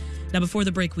Illinois. Now, before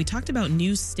the break, we talked about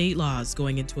new state laws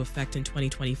going into effect in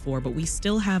 2024, but we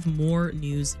still have more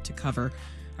news to cover.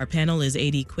 Our panel is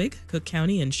A.D. Quigg, Cook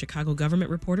County and Chicago government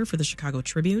reporter for the Chicago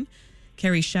Tribune,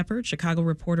 Carrie Shepard, Chicago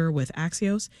reporter with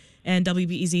Axios, and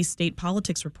WBEZ state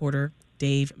politics reporter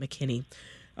Dave McKinney.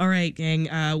 All right, gang,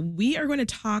 we are going to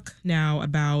talk now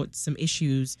about some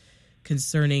issues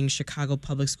concerning Chicago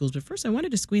public schools. But first, I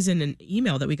wanted to squeeze in an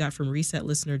email that we got from Reset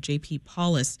listener J.P.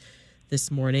 Paulus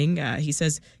this morning. He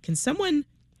says, can someone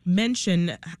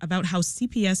mention about how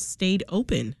CPS stayed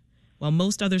open while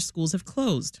most other schools have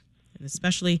closed? And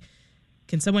especially,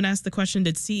 can someone ask the question,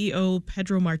 did CEO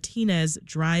Pedro Martinez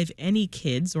drive any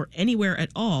kids or anywhere at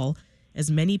all, as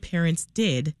many parents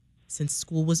did since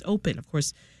school was open? Of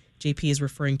course, JP is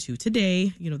referring to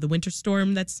today, the winter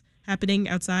storm that's happening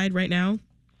outside right now.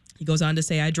 He goes on to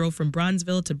say, I drove from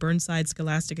Bronzeville to Burnside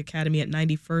Scholastic Academy at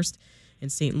 91st in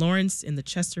St. Lawrence, in the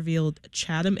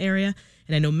Chesterfield-Chatham area.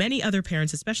 And I know many other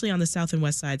parents, especially on the south and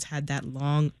west sides, had that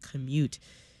long commute.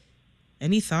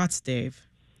 Any thoughts, Dave?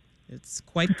 It's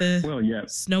quite the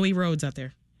snowy roads out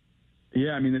there.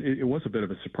 Yeah, I mean, it was a bit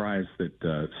of a surprise that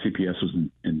CPS was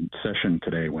in session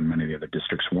today when many of the other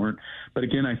districts weren't. But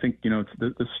again, I think, it's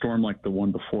the storm like the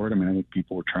one before it. I mean, I think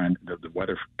people were the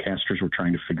weathercasters were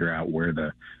trying to figure out where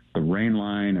the rain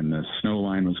line and the snow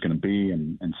line was going to be.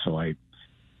 And so I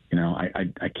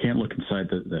can't look inside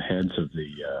the heads of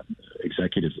the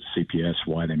executives at CPS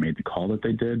why they made the call that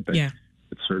they did. But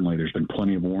certainly there's been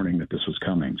plenty of warning that this was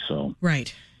coming. So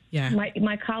right. Yeah.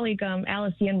 My colleague,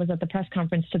 Alice Yen, was at the press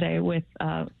conference today with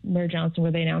Mayor Johnson where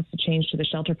they announced a change to the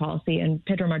shelter policy. And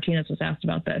Pedro Martinez was asked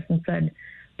about this and said,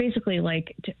 basically,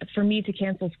 for me to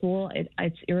cancel school,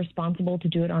 it's irresponsible to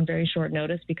do it on very short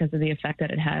notice because of the effect that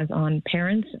it has on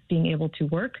parents being able to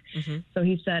work. Mm-hmm. So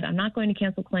he said, I'm not going to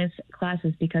cancel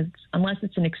classes because unless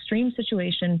it's an extreme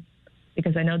situation,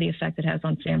 because I know the effect it has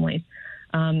on families.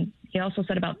 He also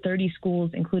said about 30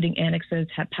 schools, including annexes,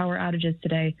 had power outages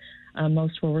today.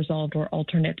 Most were resolved or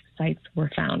alternate sites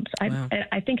were found. So wow.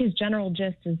 I think his general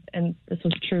gist is, and this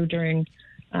was true during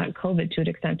COVID to an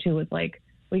extent too, was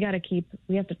we have to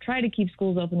try to keep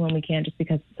schools open when we can just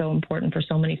because it's so important for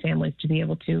so many families to be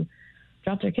able to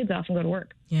drop their kids off and go to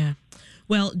work. Yeah.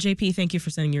 Well, JP, thank you for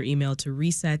sending your email to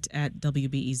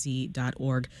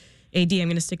reset@wbez.org. AD, I'm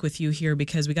going to stick with you here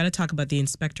because we got to talk about the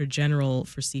Inspector General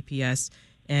for CPS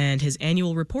and his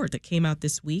annual report that came out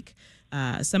this week.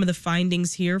 Some of the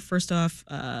findings here. First off,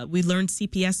 we learned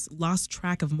CPS lost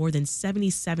track of more than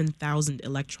 77,000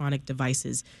 electronic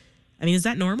devices. I mean, is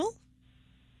that normal?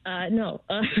 No.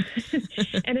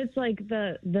 And it's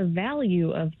the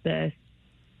value of this,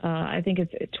 I think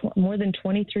it's more than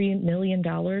 $23 million.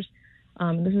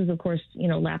 This is, of course,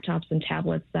 laptops and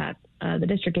tablets that the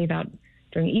district gave out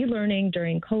during e-learning,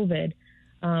 during COVID.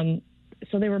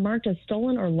 So they were marked as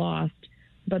stolen or lost,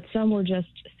 but some were just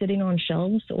sitting on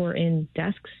shelves or in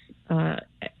desks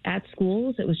at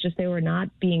schools. It was just they were not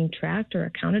being tracked or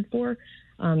accounted for.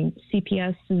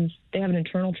 CPS, they have an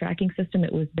internal tracking system.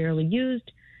 It was barely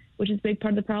used, which is a big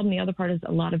part of the problem. The other part is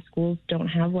a lot of schools don't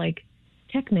have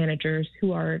tech managers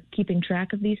who are keeping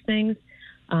track of these things.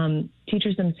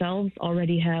 Teachers themselves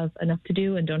already have enough to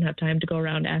do and don't have time to go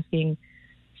around asking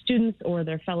students or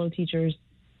their fellow teachers,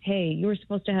 hey, you were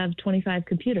supposed to have 25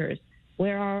 computers.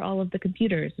 Where are all of the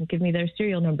computers? And give me their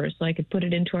serial numbers so I could put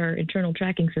it into our internal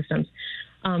tracking systems.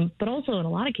 But also in a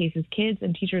lot of cases, kids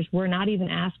and teachers were not even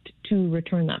asked to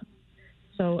return them.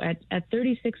 So at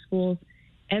 36 schools,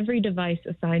 every device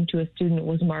assigned to a student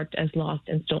was marked as lost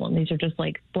and stolen. These are just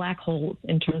black holes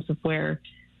in terms of where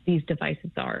these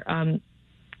devices are.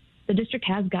 The district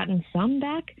has gotten some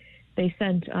back. They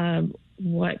sent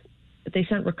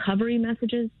recovery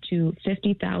messages to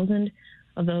 50,000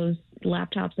 of those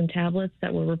laptops and tablets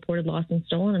that were reported lost and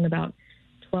stolen, and about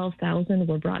 12,000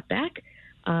 were brought back.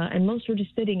 And most were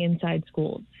just sitting inside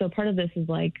schools. So part of this is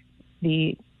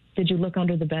did you look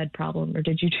under the bed problem, or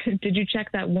did you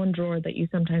check that one drawer that you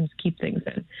sometimes keep things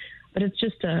in? But it's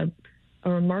just a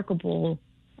remarkable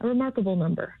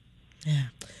number. Yeah.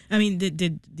 I mean,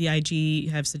 did the IG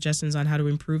have suggestions on how to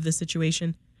improve the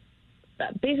situation?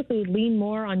 Basically, lean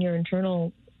more on your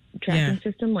internal tracking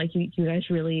system. You guys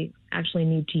really actually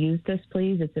need to use this,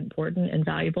 please. It's important and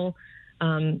valuable.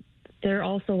 There are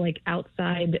also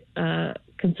outside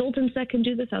consultants that can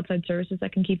do this, outside services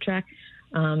that can keep track.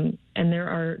 And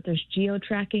there's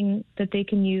geo-tracking that they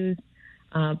can use,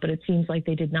 but it seems like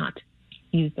they did not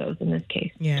use those in this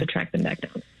case to track them back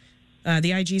down.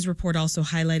 The IG's report also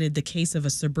highlighted the case of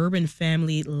a suburban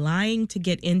family lying to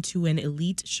get into an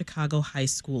elite Chicago high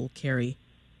school. Carrie.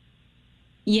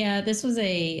 Yeah, this was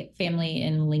a family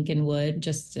in Lincolnwood,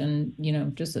 just a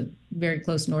very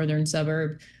close northern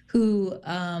suburb, who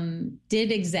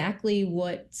did exactly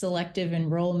what selective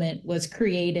enrollment was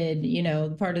created,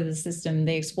 part of the system.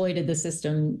 They exploited the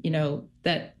system,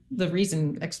 that the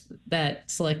reason that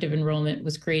selective enrollment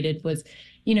was created was,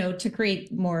 to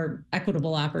create more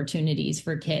equitable opportunities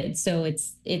for kids. So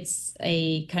it's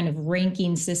a kind of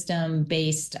ranking system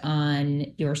based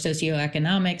on your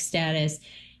socioeconomic status.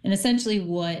 And essentially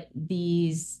what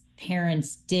these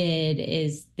parents did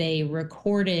is they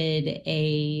recorded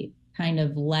a kind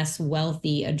of less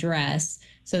wealthy address.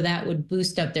 So that would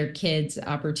boost up their kids'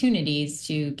 opportunities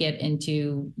to get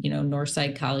into,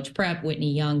 Northside College Prep,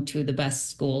 Whitney Young, two of the best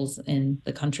schools in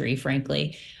the country,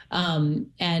 frankly. They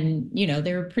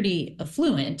were pretty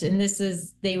affluent. And it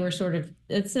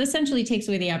essentially takes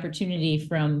away the opportunity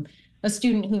from a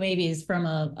student who maybe is from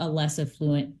a less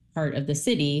affluent part of the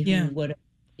city who would,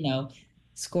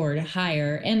 scored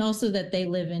higher, and also that they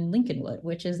live in Lincolnwood,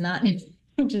 which is not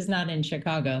in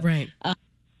Chicago. Right.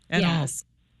 At all.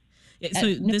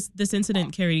 So no, this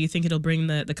incident, Carrie, do you think it'll bring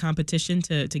the competition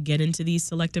to get into these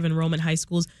selective enrollment high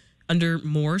schools under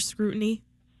more scrutiny?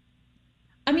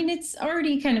 I mean, it's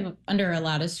already kind of under a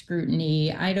lot of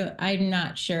scrutiny. I'm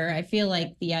not sure. I feel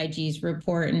like the IG's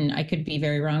report, and I could be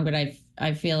very wrong, but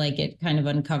I feel like it kind of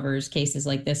uncovers cases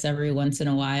like this every once in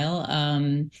a while.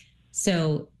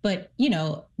 But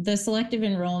the selective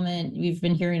enrollment, we've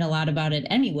been hearing a lot about it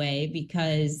anyway,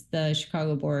 because the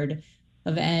Chicago Board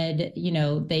of Ed,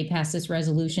 they passed this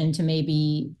resolution to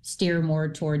maybe steer more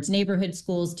towards neighborhood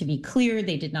schools. To be clear,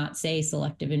 they did not say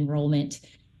selective enrollment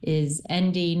is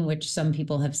ending, which some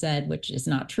people have said, which is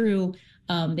not true.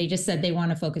 They just said they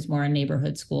want to focus more on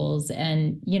neighborhood schools.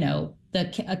 And,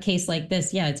 a case like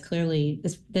this, it's clearly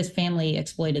this family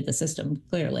exploited the system,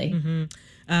 clearly.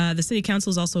 Mm-hmm. The city council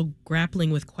is also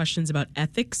grappling with questions about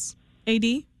ethics. AD,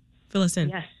 fill us in.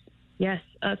 Yes.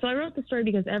 So I wrote the story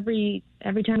because every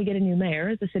time we get a new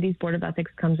mayor, the city's Board of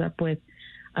Ethics comes up with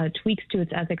tweaks to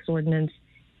its ethics ordinance,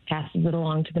 passes it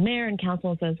along to the mayor, and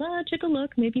council says, take a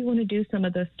look, maybe you want to do some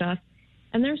of this stuff.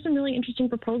 And there's some really interesting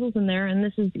proposals in there, and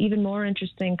this is even more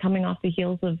interesting coming off the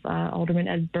heels of Alderman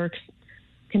Ed Burke's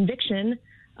conviction.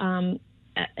 And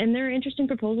there are interesting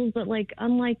proposals that,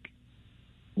 unlike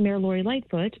Mayor Lori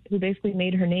Lightfoot, who basically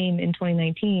made her name in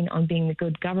 2019 on being the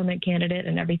good government candidate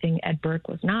and everything Ed Burke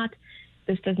was not,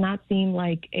 this does not seem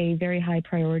like a very high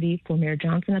priority for Mayor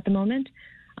Johnson at the moment.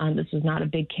 This was not a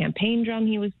big campaign drum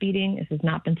he was beating. This has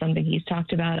not been something he's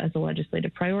talked about as a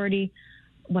legislative priority.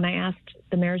 When I asked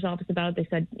the mayor's office about it, they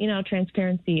said,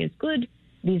 transparency is good.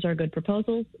 These are good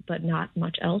proposals, but not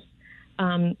much else.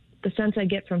 The sense I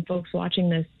get from folks watching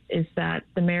this is that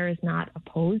the mayor is not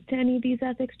opposed to any of these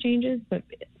ethics changes, but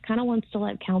kind of wants to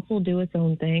let council do its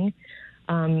own thing.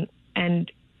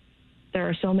 And there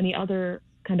are so many other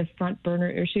kind of front burner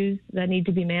issues that need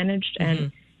to be managed. Mm-hmm.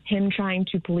 And him trying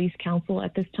to police council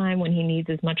at this time when he needs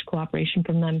as much cooperation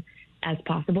from them as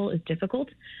possible is difficult.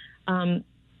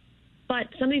 But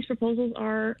some of these proposals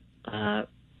are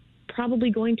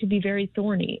probably going to be very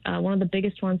thorny. One of the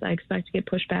biggest ones I expect to get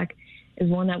pushback is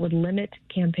one that would limit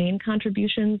campaign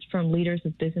contributions from leaders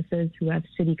of businesses who have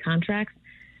city contracts.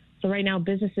 So right now,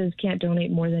 businesses can't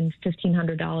donate more than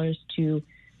 $1,500 to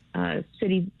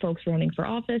city folks running for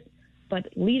office, but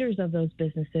leaders of those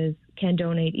businesses can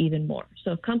donate even more.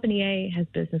 So if Company A has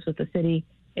business with the city,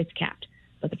 it's capped.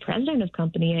 But the president of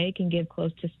Company A can give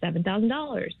close to $7,000.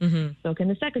 Mm-hmm. So can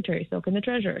the secretary, so can the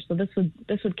treasurer. So this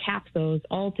would cap those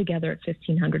all together at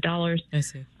 $1,500. I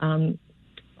see.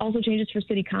 Also changes for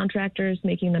city contractors,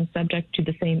 making them subject to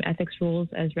the same ethics rules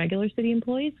as regular city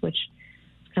employees, which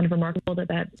is kind of remarkable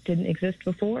that didn't exist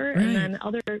before. Right. And then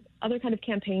other kind of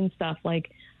campaign stuff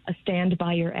like a stand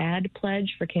by your ad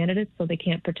pledge for candidates, so they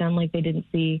can't pretend like they didn't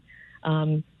see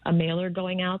a mailer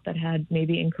going out that had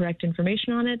maybe incorrect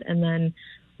information on it, and then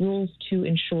rules to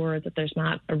ensure that there's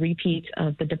not a repeat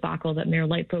of the debacle that Mayor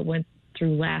Lightfoot went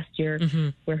through last year, mm-hmm.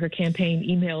 where her campaign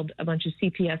emailed a bunch of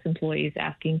CPS employees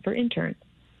asking for interns.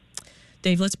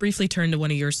 Dave, let's briefly turn to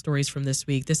one of your stories from this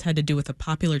week. This had to do with a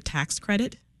popular tax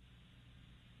credit.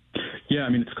 Yeah, I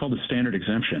mean, it's called the standard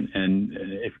exemption,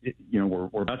 and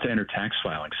we're about to enter tax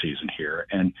filing season here,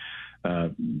 and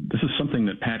this is something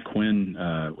that Pat Quinn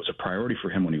was a priority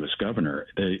for him when he was governor.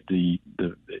 This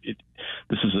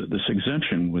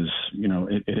exemption was,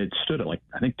 it had stood at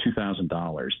I think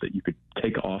 $2,000 that you could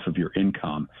take off of your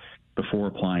income before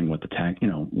applying what the tax,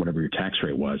 whatever your tax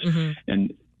rate was, mm-hmm.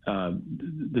 and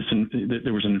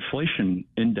there was an inflation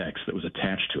index that was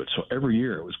attached to it. So every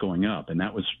year it was going up, and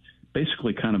that was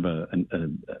basically kind of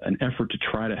an effort to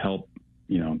try to help,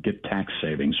 get tax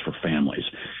savings for families.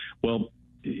 Well,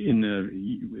 in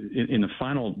the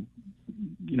final,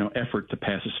 effort to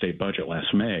pass a state budget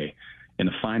last May, in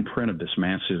the fine print of this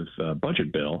massive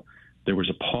budget bill, there was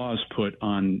a pause put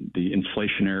on the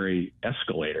inflationary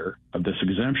escalator of this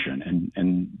exemption,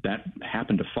 and that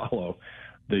happened to follow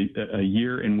a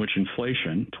year in which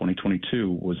inflation,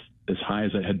 2022, was as high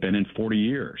as it had been in 40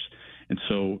 years. And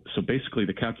so basically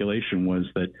the calculation was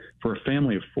that for a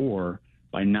family of four,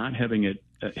 by not having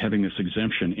this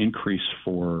exemption increase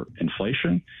for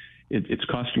inflation, it's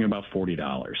costing about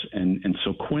 $40. And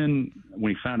so Quinn,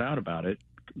 when he found out about it,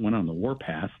 went on the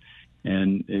warpath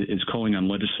and is calling on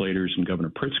legislators and Governor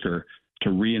Pritzker to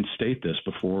reinstate this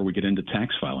before we get into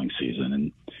tax filing season.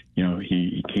 And,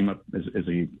 he came up as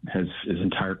he has his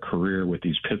entire career with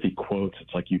these pithy quotes.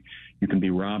 It's like you can be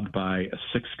robbed by a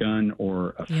six gun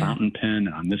or a fountain pen.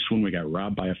 On this one, we got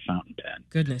robbed by a fountain pen.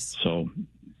 Goodness. So,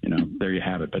 there you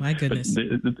have it. But my goodness.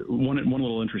 But one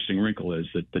little interesting wrinkle is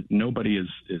that nobody is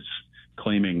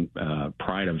claiming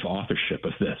pride of authorship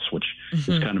of this, which is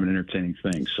kind of an entertaining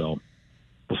thing. So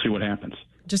we'll see what happens.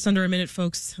 Just under a minute,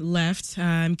 folks, left.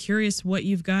 I'm curious what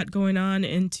you've got going on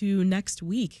into next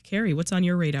week. Carrie, what's on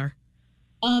your radar?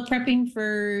 Prepping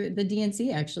for the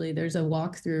DNC, actually. There's a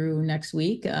walkthrough next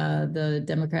week.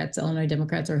 The Illinois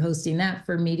Democrats are hosting that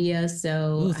for media.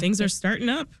 So things are starting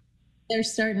up. They're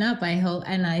starting up, I hope.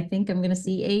 And I think I'm going to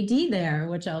see AD there,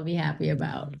 which I'll be happy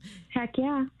about. Heck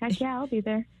yeah, I'll be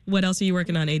there. What else are you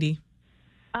working on, AD?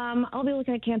 I'll be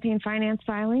looking at campaign finance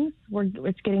filings.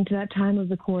 It's getting to that time of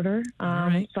the quarter.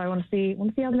 Right. So I want to see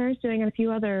how the mayor's doing, and a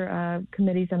few other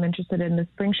committees I'm interested in. The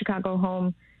Spring Chicago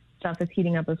Home stuff is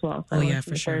heating up as well. So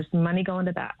for sure. There's money going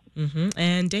to that.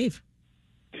 And Dave?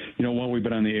 While we've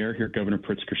been on the air here, Governor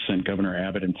Pritzker sent Governor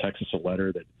Abbott in Texas a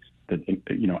letter that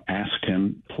asked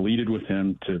him, pleaded with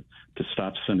him to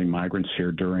stop sending migrants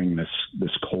here during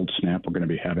this cold snap we're going to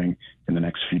be having in the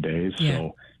next few days. Yeah.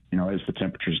 So, as the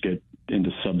temperatures get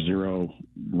into subzero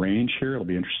range here, it'll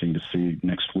be interesting to see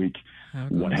next week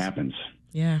what happens.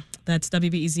 Yeah, that's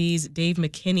WBEZ's Dave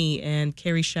McKinney and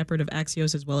Carrie Shepard of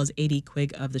Axios, as well as AD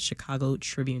Quigg of the Chicago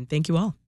Tribune. Thank you all.